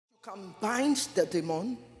can bind the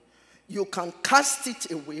demon, you can cast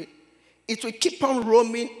it away. It will keep on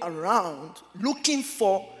roaming around looking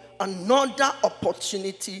for another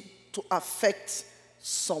opportunity to affect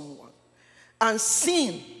someone. And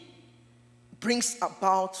sin brings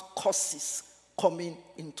about causes coming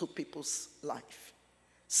into people's life.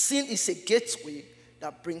 Sin is a gateway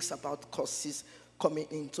that brings about causes coming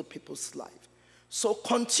into people's life. So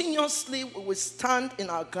continuously we will stand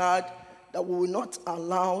in our guard that we will not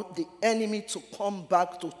allow the enemy to come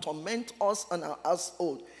back to torment us and our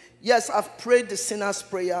household. Yes, I've prayed the sinner's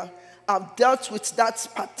prayer. I've dealt with that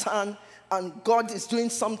pattern, and God is doing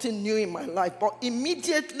something new in my life. But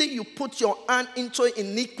immediately you put your hand into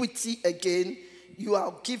iniquity again, you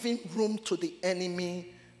are giving room to the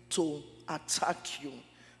enemy to attack you.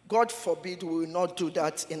 God forbid we will not do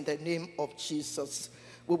that in the name of Jesus.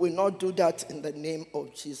 We will not do that in the name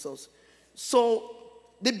of Jesus. So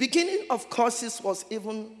the beginning of curses was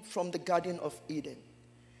even from the Garden of Eden.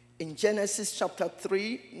 In Genesis chapter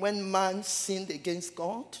 3, when man sinned against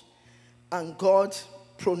God, and God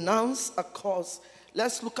pronounced a curse.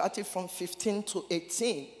 Let's look at it from 15 to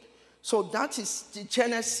 18. So that is the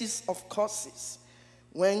genesis of curses.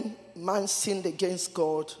 When man sinned against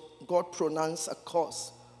God, God pronounced a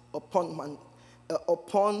curse upon man,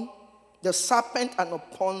 upon the serpent and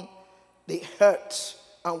upon the earth,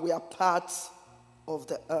 and we are part of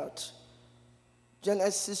the earth.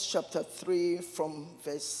 Genesis chapter 3 from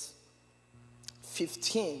verse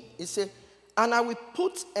 15. It says, and I will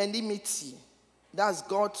put enmity. That's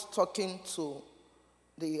God talking to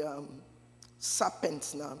the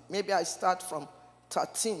serpent now. Maybe I start from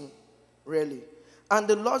 13, really. And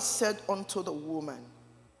the Lord said unto the woman,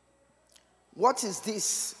 what is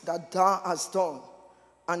this that thou hast done?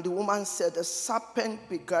 And the woman said, the serpent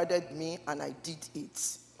beguiled me, and I did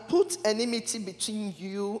it. Put enmity between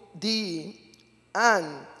you, thee,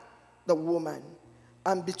 and the woman,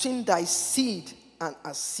 and between thy seed and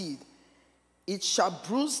her seed. It shall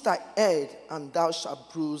bruise thy head, and thou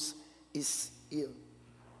shalt bruise his heel.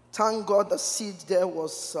 Thank God the seed there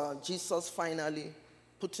was Jesus finally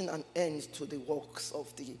putting an end to the works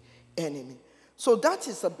of the enemy. So that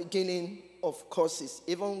is the beginning of curses.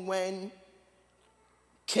 Even when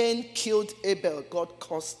Cain killed Abel, God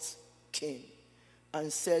cursed Cain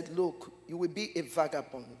and said, look, you will be a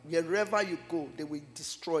vagabond. Wherever you go, they will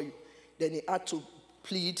destroy you. Then he had to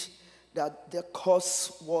plead that the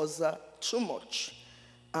curse was too much,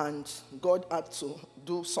 and God had to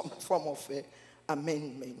do some form of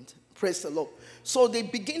amendment. Praise the Lord. So the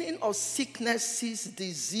beginning of sicknesses,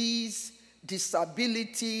 disease,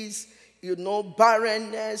 disabilities,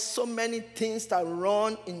 barrenness, so many things that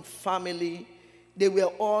run in family, they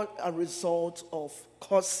were all a result of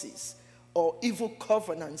curses or evil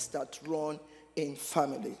covenants that run in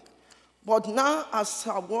family. But now as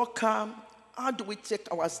a worker, how do we take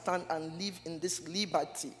our stand and live in this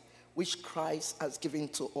liberty which Christ has given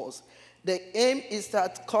to us? The aim is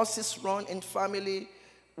that curses run in family.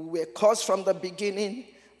 We were cursed from the beginning,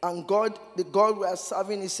 and God, the God we are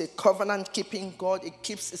serving, is a covenant-keeping God. He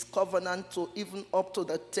keeps his covenant to even up to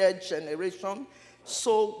the third generation.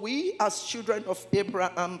 So we as children of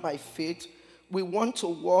Abraham by faith, we want to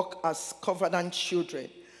walk as covenant children,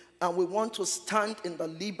 and we want to stand in the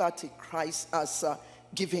liberty Christ has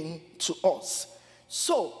given to us.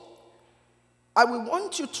 So I will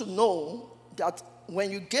want you to know that when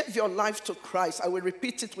you gave your life to Christ, I will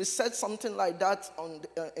repeat it. We said something like that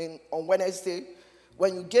on Wednesday.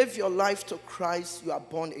 When you gave your life to Christ, you are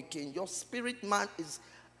born again. Your spirit man is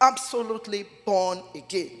absolutely born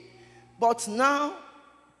again. But now,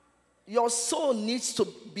 your soul needs to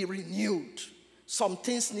be renewed. Some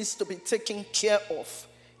things needs to be taken care of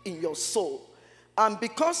in your soul. And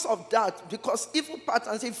because of that, because evil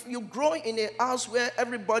patterns, if you grow in a house where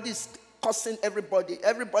everybody's cursing everybody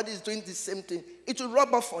is doing the same thing, it will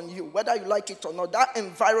rub off on you, whether you like it or not. That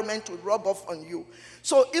environment will rub off on you.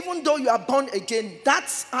 So even though you are born again,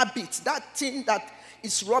 that habit, that thing that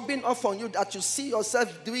is rubbing off on you, that you see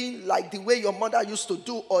yourself doing like the way your mother used to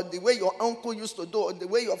do, or the way your uncle used to do, or the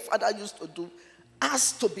way your father used to do,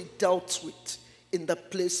 has to be dealt with in the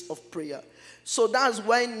place of prayer. So that's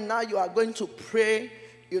why now you are going to pray,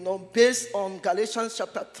 based on Galatians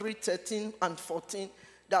chapter 3, 13 and 14,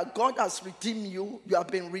 that God has redeemed you. You have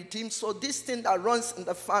been redeemed. So this thing that runs in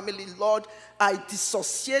the family, Lord, I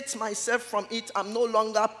dissociate myself from it. I'm no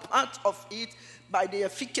longer part of it by the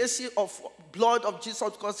efficacy of blood of Jesus,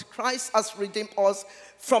 because Christ has redeemed us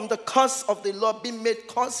from the curse of the law, being made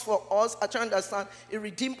curse for us. I try to understand. He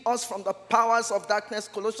redeemed us from the powers of darkness,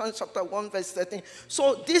 Colossians chapter 1, verse 13.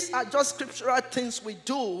 So these are just scriptural things we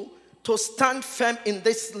do to stand firm in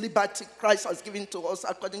this liberty Christ has given to us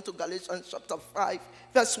according to Galatians chapter 5,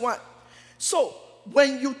 verse 1. So,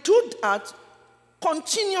 when you do that,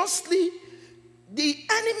 continuously, the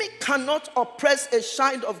enemy cannot oppress a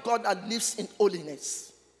child of God that lives in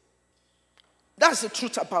holiness. That's the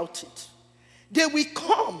truth about it. They will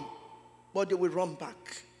come, but they will run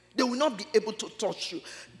back. They will not be able to touch you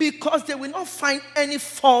because they will not find any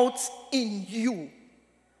fault in you.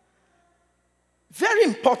 Very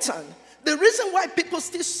important. The reason why people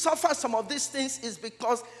still suffer some of these things is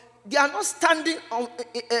because they are not standing on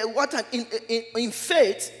in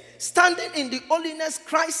faith, standing in the holiness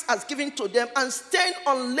Christ has given to them and staying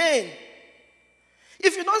on lane.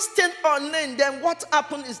 If you don't stand on lane, then what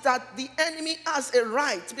happens is that the enemy has a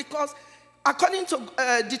right, because according to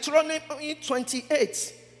Deuteronomy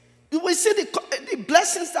 28, you will see the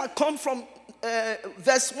blessings that come from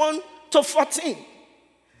verse 1 to 14.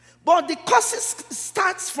 But the curses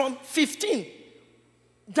starts from 15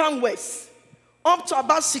 downwards up to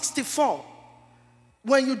about 64.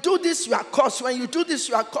 When you do this, you are cursed. When you do this,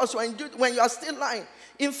 you are cursed. When you are still lying.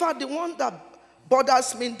 In fact, the one that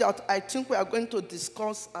bothers me that I think we are going to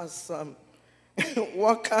discuss as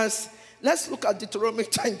workers, let's look at Deuteronomy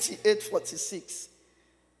 28:46.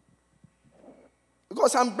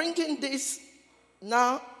 Because I'm bringing this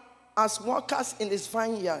now as workers in this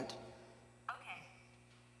vineyard. Okay.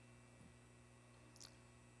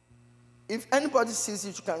 If anybody sees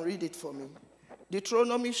it, you can read it for me.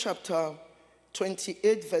 Deuteronomy chapter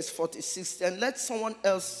 28, verse 46. And let someone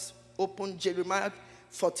else open Jeremiah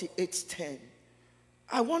 48:10.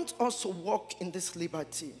 I want us to walk in this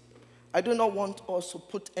liberty. I do not want us to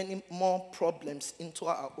put any more problems into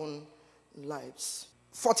our own lives.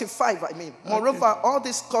 45, I mean. Moreover, all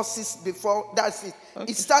these curses before, that's it.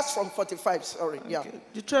 Okay. It starts from 45, sorry. Okay. Yeah.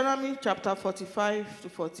 Deuteronomy chapter 45 to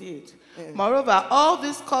 48. Yeah. Moreover, all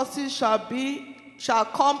these curses shall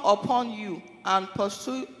come upon you and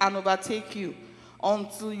pursue and overtake you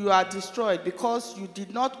until you are destroyed, because you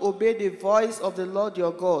did not obey the voice of the Lord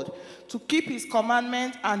your God, to keep his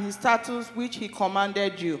commandments and his statutes which he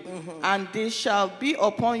commanded you. Mm-hmm. And they shall be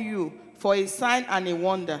upon you for a sign and a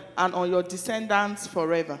wonder, and on your descendants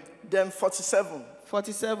forever. Then 47.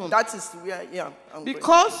 47. That is where, yeah.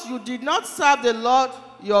 Because you did not serve the Lord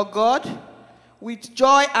your God with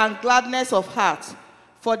joy and gladness of heart,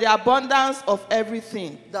 for the abundance of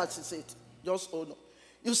everything. That is it. Just hold on.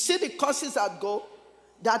 You see the curses that go,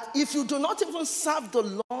 that if you do not even serve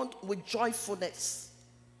the Lord with joyfulness,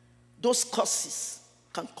 those curses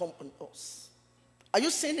can come on us. Are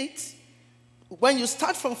you seeing it? When you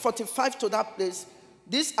start from 45 to that place,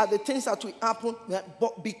 these are the things that will happen.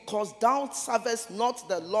 But because thou servest not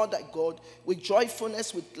the Lord thy God with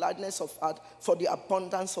joyfulness, with gladness of heart, for the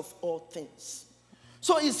abundance of all things.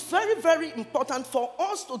 So it's very, very important for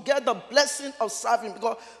us to get the blessing of serving,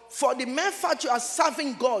 because for the mere fact you are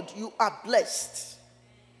serving God, you are blessed.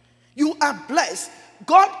 You are blessed.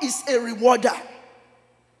 God is a rewarder.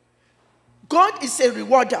 God is a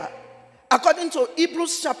rewarder. According to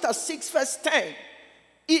Hebrews chapter 6, verse 10,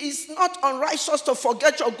 he is not unrighteous to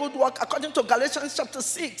forget your good work, according to Galatians chapter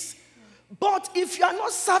 6. But if you are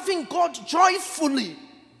not serving God joyfully,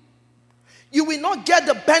 you will not get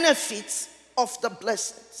the benefits of the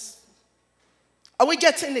blessings. Are we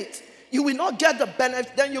getting it? You will not get the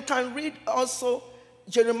benefit. Then you can read also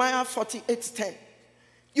Jeremiah 48:10.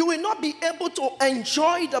 You will not be able to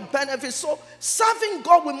enjoy the benefits. So serving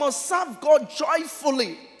God, we must serve God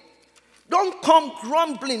joyfully. Don't come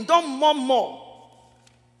grumbling. Don't murmur.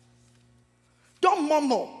 Don't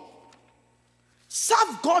murmur.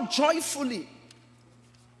 Serve God joyfully.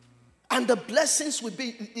 And the blessings will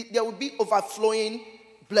be, there will be overflowing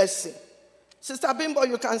blessing. Sister Bimbo,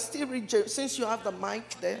 you can still read, since you have the mic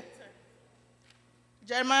there.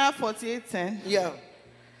 Jeremiah 48:10. Yeah.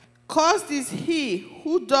 Cursed is he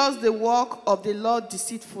who does the work of the Lord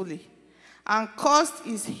deceitfully, and cursed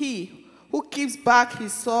is he who keeps back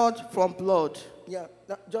his sword from blood. Yeah,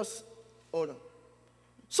 just hold on.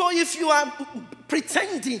 So if you are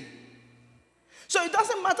pretending, so it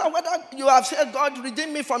doesn't matter whether you have said, God,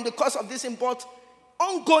 redeem me from the curse of this, but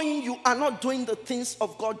ongoing, you are not doing the things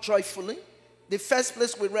of God joyfully. The first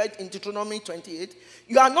place we read in Deuteronomy 28,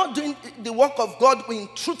 you are not doing the work of God in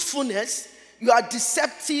truthfulness. You are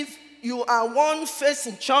deceptive. You are one face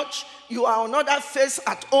in church. You are another face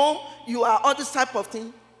at home. You are all this type of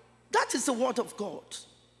thing. That is the word of God.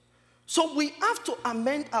 So we have to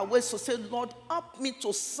amend our ways to say, Lord, help me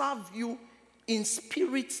to serve you in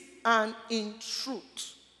spirit and in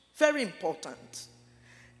truth. Very important.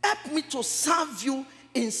 Help me to serve you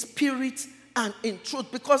in spirit and in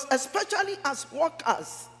truth. Because especially as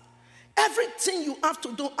workers, Everything you have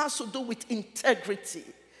to do has to do with integrity.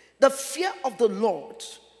 The fear of the Lord.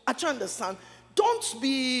 I try to understand. Don't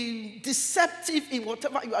be deceptive in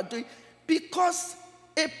whatever you are doing, because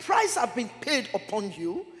a price has been paid upon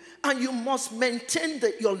you, and you must maintain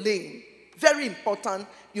your lane. Very important,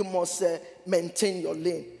 you must maintain your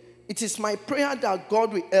lane. It is my prayer that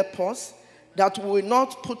God will help us, that we will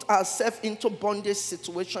not put ourselves into bondage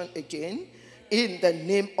situation again. In the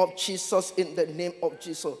name of Jesus, in the name of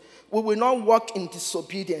Jesus. We will not walk in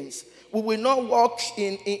disobedience. We will not walk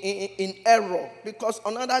in error. Because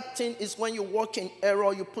another thing is, when you walk in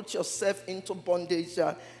error, you put yourself into bondage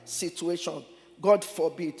situation. God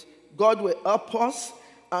forbid. God will help us,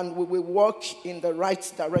 and we will walk in the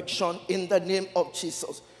right direction in the name of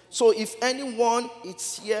Jesus. So if anyone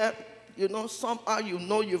is here, somehow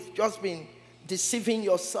you've just been deceiving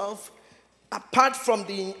yourself. Apart from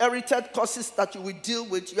the inherited curses that you will deal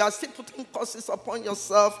with, you are still putting curses upon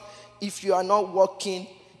yourself if you are not walking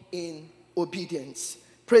in obedience.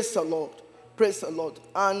 Praise the Lord. Praise the Lord.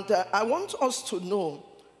 And I want us to know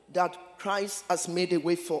that Christ has made a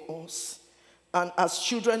way for us. And as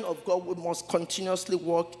children of God, we must continuously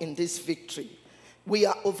walk in this victory. We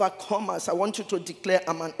are overcomers. I want you to declare,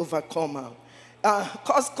 I'm an overcomer.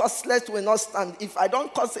 Causeless will not stand. If I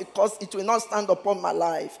don't cause a cause, it will not stand upon my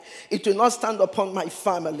life. It will not stand upon my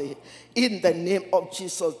family. In the name of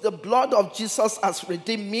Jesus. The blood of Jesus has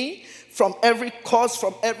redeemed me from every cause,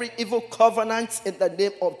 from every evil covenant, in the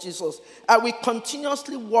name of Jesus. I will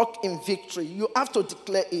continuously walk in victory. You have to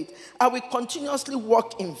declare it. I will continuously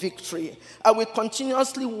walk in victory. I will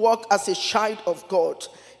continuously walk as a child of God.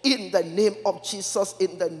 In the name of Jesus,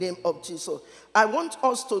 in the name of Jesus. I want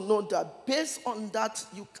us to know that based on that,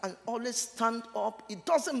 you can always stand up. It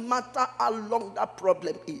doesn't matter how long that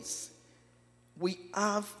problem is. We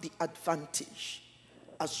have the advantage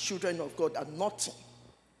as children of God that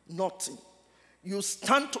nothing. You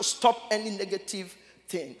stand to stop any negative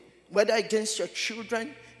thing, whether against your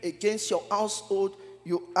children, against your household.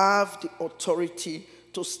 You have the authority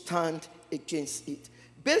to stand against it.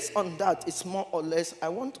 Based on that, it's more or less, I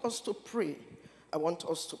want us to pray. I want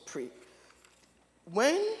us to pray.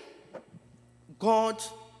 When God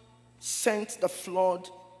sent the flood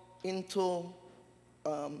into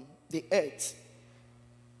the earth,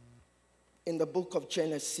 in the book of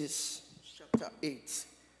Genesis, chapter 8,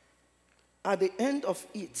 at the end of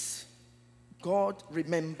it, God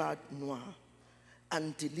remembered Noah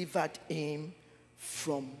and delivered him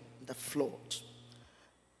from the flood.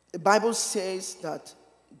 The Bible says that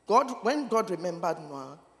when God remembered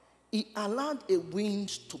Noah, he allowed a wind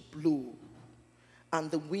to blow,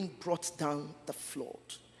 and the wind brought down the flood.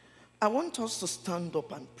 I want us to stand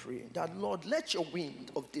up and pray that, Lord, let your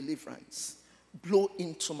wind of deliverance blow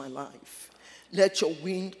into my life. Let your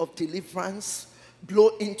wind of deliverance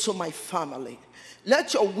blow into my family.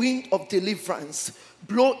 Let your wind of deliverance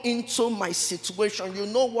blow into my situation. You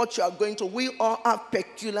know what you are going to. We all have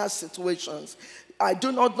peculiar situations. I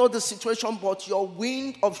do not know the situation, but your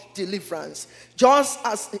wind of deliverance, just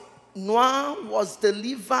as Noah was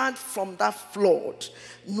delivered from that flood.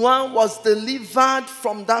 Noah was delivered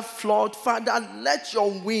from that flood. Father, let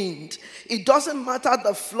your wind. It doesn't matter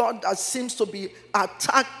the flood that seems to be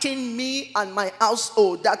attacking me and my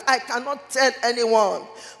household, that I cannot tell anyone.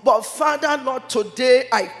 But Father, Lord, today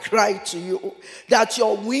I cry to you that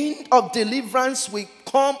your wind of deliverance will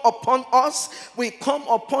come upon us, will come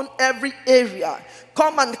upon every area.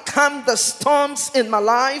 Come and calm the storms in my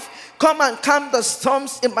life. Come and calm the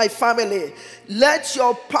storms in my family. Let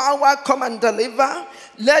your power come and deliver.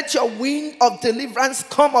 Let your wind of deliverance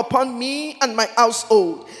come upon me and my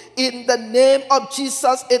household. In the name of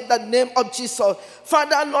Jesus, in the name of Jesus.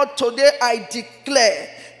 Father, Lord, today I declare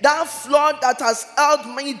that flood that has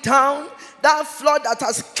held me down, that flood that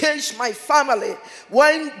has caged my family.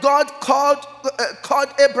 When God called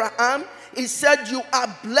Abraham, he said, you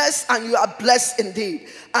are blessed and you are blessed indeed.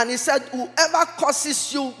 And he said, whoever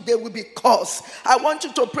curses you, they will be cursed. I want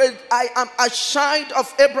you to pray, I am a child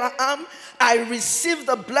of Abraham. I receive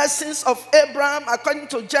the blessings of Abraham according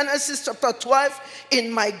to Genesis chapter 12.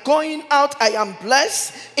 In my going out, I am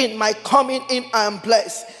blessed. In my coming in, I am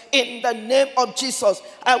blessed. In the name of Jesus,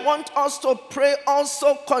 I want us to pray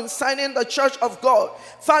also concerning the church of God.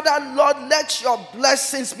 Father, Lord, let your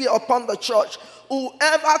blessings be upon the church.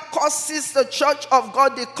 Whoever curses the church of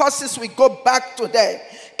God, the curses will go back to them.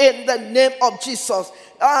 In the name of Jesus.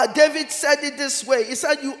 David said it this way. He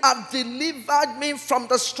said, you have delivered me from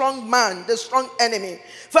the strong man, the strong enemy.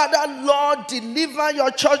 Father, Lord, deliver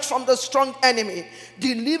your church from the strong enemy.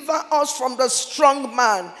 Deliver us from the strong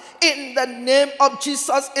man. In the name of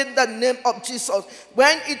Jesus, in the name of Jesus.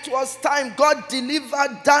 When it was time, God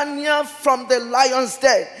delivered Daniel from the lion's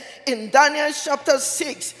den. In Daniel chapter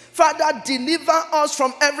 6, Father, deliver us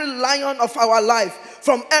from every lion of our life,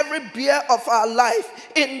 from every bear of our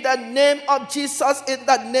life, in the name of Jesus, in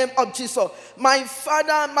the name of Jesus. My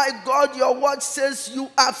Father, my God, your word says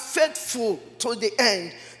you are faithful to the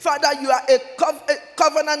end. Father, you are a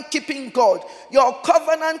covenant-keeping God. Your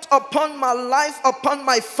covenant upon my life, upon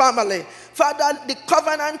my family. Father, the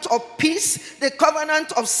covenant of peace, the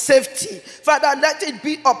covenant of safety. Father, let it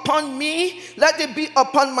be upon me. Let it be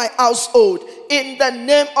upon my household. In the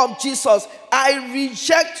name of Jesus, I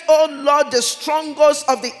reject, oh Lord, the strongholds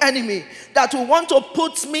of the enemy that will want to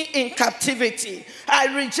put me in captivity.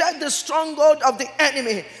 I reject the stronghold of the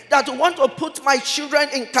enemy that will want to put my children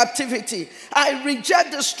in captivity. I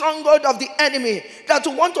reject the stronghold of the enemy that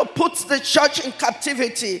will want to put the church in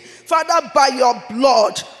captivity. Father, by your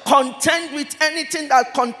blood, contend with anything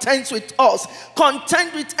that contends with us.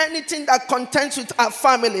 Contend with anything that contends with our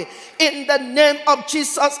family. In the name of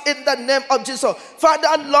Jesus, in the name of Jesus.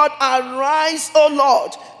 Father, Lord, arise, O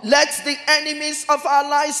Lord. Let the enemies of our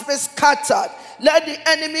lives be scattered. Let the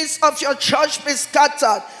enemies of your church be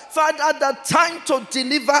scattered. Father, the time to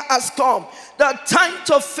deliver has come. The time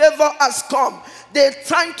to favor has come. The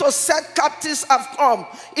time to set captives have come.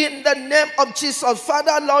 In the name of Jesus.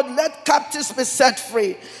 Father, Lord, let captives be set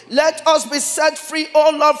free. Let us be set free,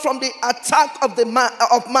 oh Lord, from the attack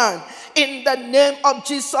of man. In the name of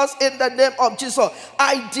Jesus, in the name of Jesus,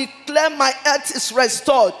 I declare my health is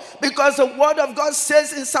restored, because the word of God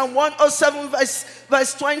says in Psalm 107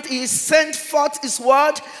 verse 20, he sent forth his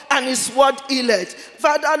word and his word healed.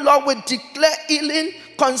 Father, Lord, we declare healing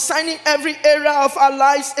concerning every area of our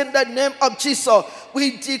lives in the name of Jesus.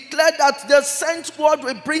 We declare that the sent word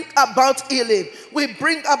will bring about healing. We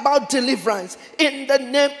bring about deliverance in the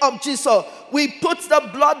name of Jesus. We put the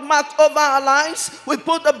blood mark over our lives. We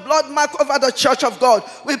put the blood mark over the church of God.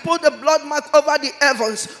 We put the blood mark over the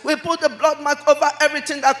heavens. We put the blood mark over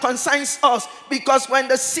everything that concerns us, because when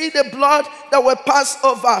they see the blood, they will pass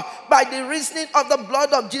over. By the reasoning of the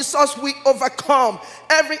blood of Jesus, we overcome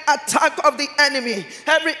every attack of the enemy.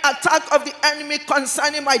 Every attack of the enemy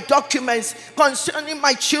concerning my documents, concerning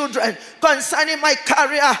my children, concerning my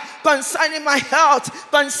career, concerning my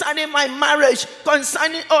health, concerning my marriage,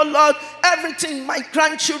 concerning, oh Lord, everything, my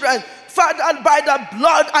grandchildren. Father, by the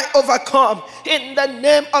blood I overcome. In the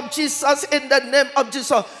name of Jesus, in the name of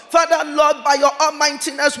Jesus. Father, Lord, by your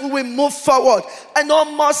almightiness, we will move forward. And no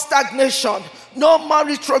more stagnation, no more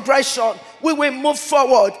retrogression. We will move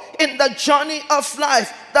forward in the journey of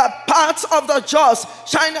life. The path of the just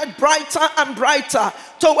shineth brighter and brighter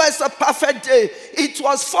towards the perfect day. It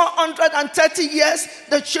was 430 years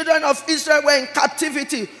the children of Israel were in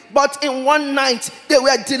captivity, but in one night they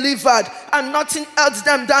were delivered, and nothing held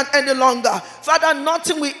them down any longer. Father,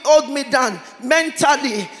 nothing will hold me down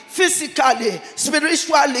mentally, physically,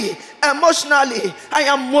 spiritually, emotionally. I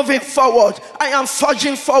am moving forward. I am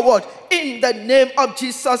forging forward in the name of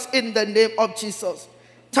Jesus, in the name of Jesus.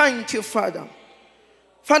 Thank you, Father.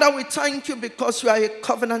 Father, we thank you because you are a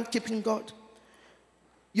covenant-keeping God.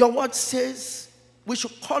 Your word says we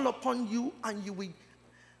should call upon you and you will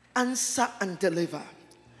answer and deliver.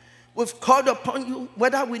 We've called upon you,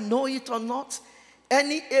 whether we know it or not,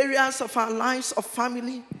 any areas of our lives or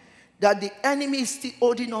family that the enemy is still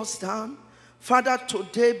holding us down. Father,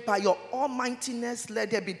 today, by your almightiness,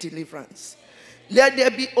 let there be deliverance. Let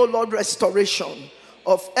there be, oh Lord, restoration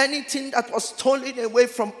of anything that was stolen away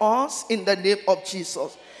from us in the name of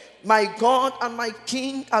Jesus. My God and my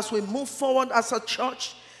King, as we move forward as a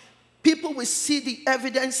church, people will see the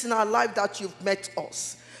evidence in our life that you've met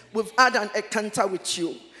us. We've had an encounter with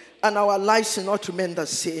you, and our lives will not remain the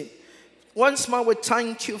same. Once more, we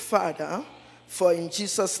thank you, Father, for in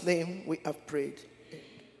Jesus' name we have prayed.